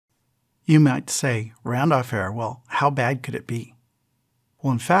You might say, round-off error, well, how bad could it be?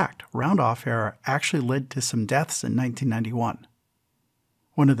 Well, in fact, round-off error actually led to some deaths in 1991.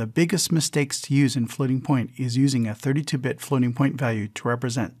 One of the biggest mistakes to use in floating point is using a 32-bit floating point value to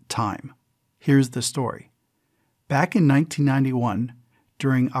represent time. Here's the story. Back in 1991,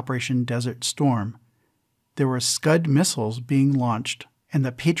 during Operation Desert Storm, there were Scud missiles being launched, and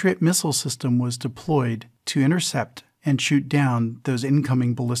the Patriot missile system was deployed to intercept and shoot down those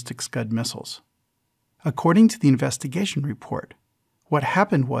incoming ballistic Scud missiles. According to the investigation report, what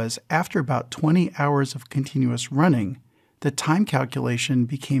happened was after about 20 hours of continuous running, the time calculation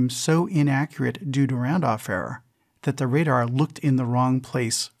became so inaccurate due to round-off error that the radar looked in the wrong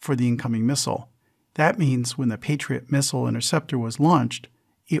place for the incoming missile. That means when the Patriot missile interceptor was launched,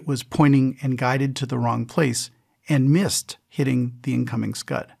 it was pointing and guided to the wrong place and missed hitting the incoming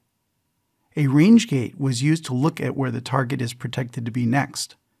Scud. A range gate was used to look at where the target is protected to be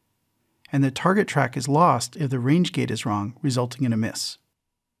next, and the target track is lost if the range gate is wrong, resulting in a miss.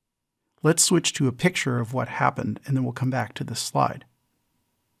 Let's switch to a picture of what happened, and then we'll come back to this slide.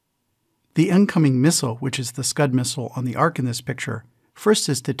 The incoming missile, which is the Scud missile on the arc in this picture, first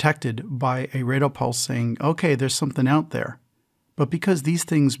is detected by a radar pulse saying, okay, there's something out there. But because these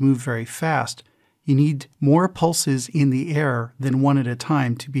things move very fast, you need more pulses in the air than one at a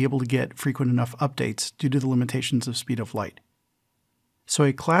time to be able to get frequent enough updates due to the limitations of speed of light. So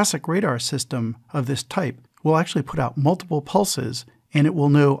a classic radar system of this type will actually put out multiple pulses, and it will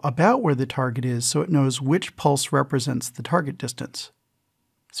know about where the target is, so it knows which pulse represents the target distance.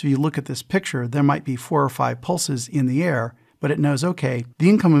 So you look at this picture, there might be 4 or 5 pulses in the air, but it knows, okay, the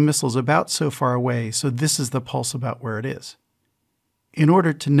incoming missile is about so far away, so this is the pulse about where it is. In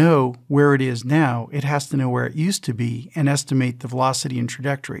order to know where it is now, it has to know where it used to be and estimate the velocity and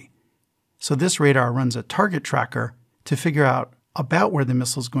trajectory. So this radar runs a target tracker to figure out about where the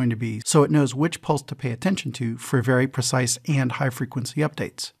missile is going to be, so it knows which pulse to pay attention to for very precise and high-frequency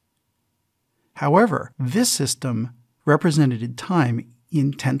updates. However, this system represented time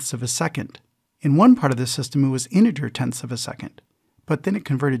in tenths of a second. In one part of the system, it was integer tenths of a second, but then it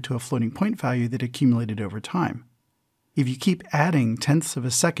converted to a floating point value that accumulated over time. If you keep adding tenths of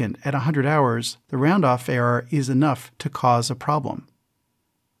a second at 100 hours, the round-off error is enough to cause a problem.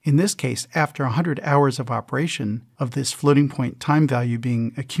 In this case, after 100 hours of operation of this floating point time value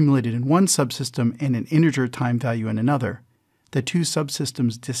being accumulated in one subsystem and an integer time value in another, the two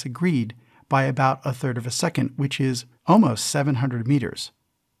subsystems disagreed by about 1/3 of a second, which is almost 700 meters.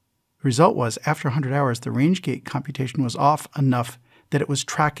 The result was, after 100 hours, the range gate computation was off enough that it was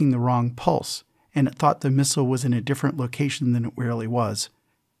tracking the wrong pulse, and it thought the missile was in a different location than it really was.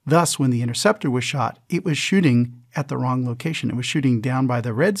 Thus, when the interceptor was shot, it was shooting at the wrong location. It was shooting down by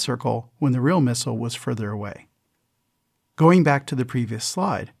the red circle when the real missile was further away. Going back to the previous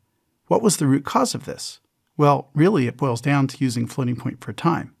slide, what was the root cause of this? Well, really it boils down to using floating point for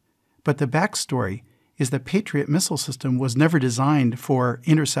time. But the backstory is the Patriot missile system was never designed for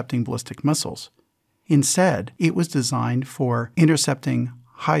intercepting ballistic missiles. Instead, it was designed for intercepting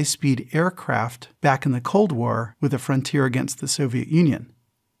high-speed aircraft back in the Cold War with a frontier against the Soviet Union.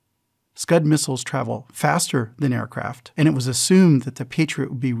 Scud missiles travel faster than aircraft, and it was assumed that the Patriot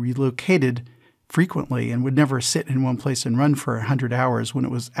would be relocated frequently and would never sit in one place and run for 100 hours when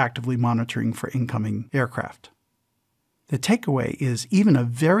it was actively monitoring for incoming aircraft. The takeaway is even a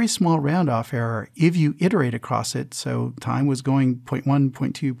very small round-off error, if you iterate across it, so time was going 0.1,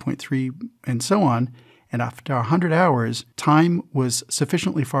 0.2, 0.3, and so on, and after 100 hours, time was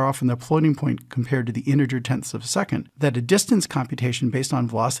sufficiently far off from the floating point compared to the integer tenths of a second that a distance computation based on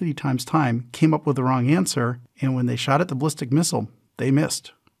velocity times time came up with the wrong answer, and when they shot at the ballistic missile, they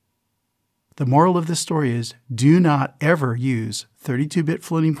missed. The moral of this story is, do not ever use 32-bit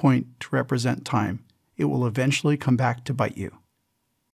floating point to represent time. It will eventually come back to bite you.